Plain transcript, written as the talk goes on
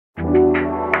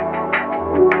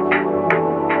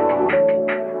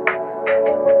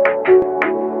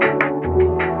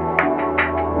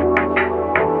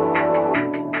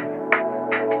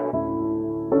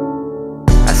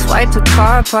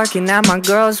car parking at my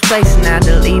girl's place and had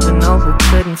to leave a note but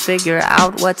couldn't figure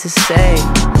out what to say.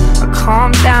 I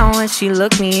calmed down when she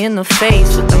looked me in the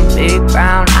face with them big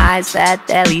brown eyes, that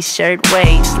deli shirt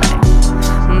waist.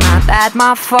 Like, my bad,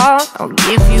 my fault, I'll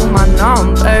give you my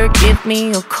number, give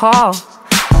me a call,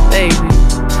 baby.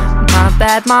 My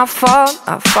bad, my fault,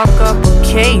 I fuck up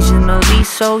occasionally,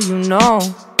 so you know.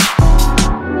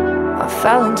 I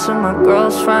fell into my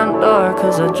girl's front door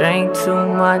cause I drank too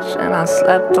much and I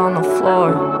slept on the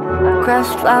floor.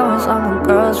 Crushed flowers on my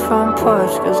girl's front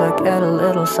porch cause I get a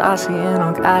little saucy and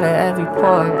I got it every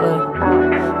pour. But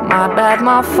my bad,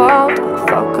 my fault, I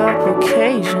fuck up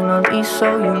occasionally,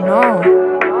 so you know.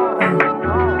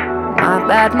 My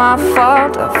bad, my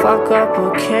fault, I fuck up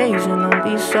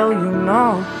occasionally, so you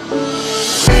know.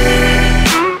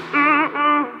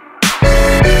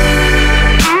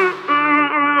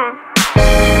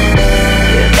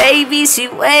 Baby, she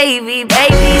wavy,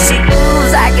 baby, she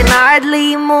moves. I can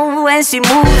hardly move when she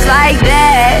moves like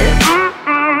that.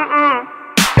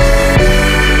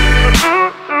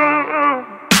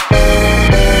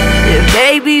 Yeah,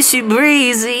 baby, she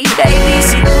breezy, baby,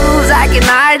 she moves. I can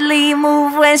hardly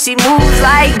move when she moves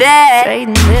like that.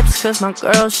 Trading lips cause my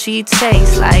girl, she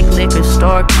tastes like liquor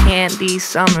store candy,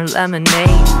 summer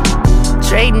lemonade.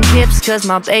 Trading hips cause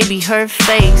my baby, her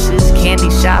face is candy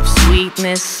shop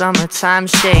sweetness, summertime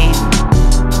shade.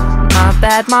 My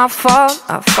bad, my fault,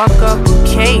 I fuck up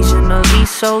occasionally,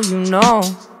 so you know,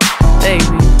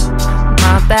 baby.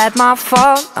 My bad, my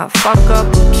fault, I fuck up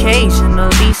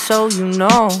occasionally, so you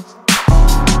know.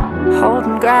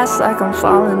 Holding grass like I'm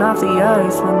falling off the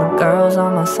earth. When the girl's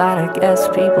on my side, I guess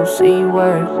people see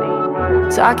words.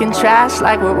 Talking trash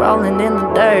like we're rolling in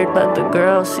the dirt, but the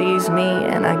girl sees me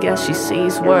and I guess she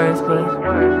sees worth. But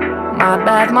my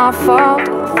bad, my fault,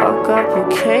 I fuck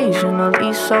up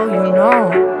occasionally, so you know.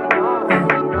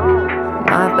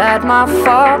 My bad, my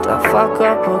fault, I fuck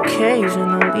up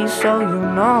occasionally, so you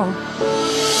know.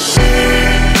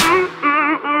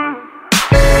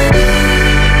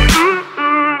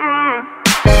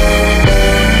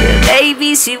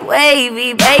 Baby, she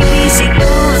wavy, baby, she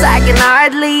moves. I can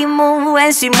hardly move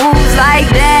when she moves like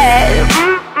that.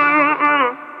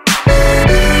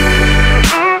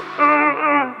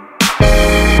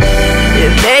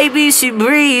 Yeah, baby, she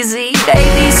breezy,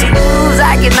 baby, she moves.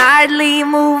 I can hardly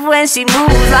move when she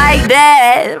moves like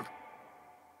that.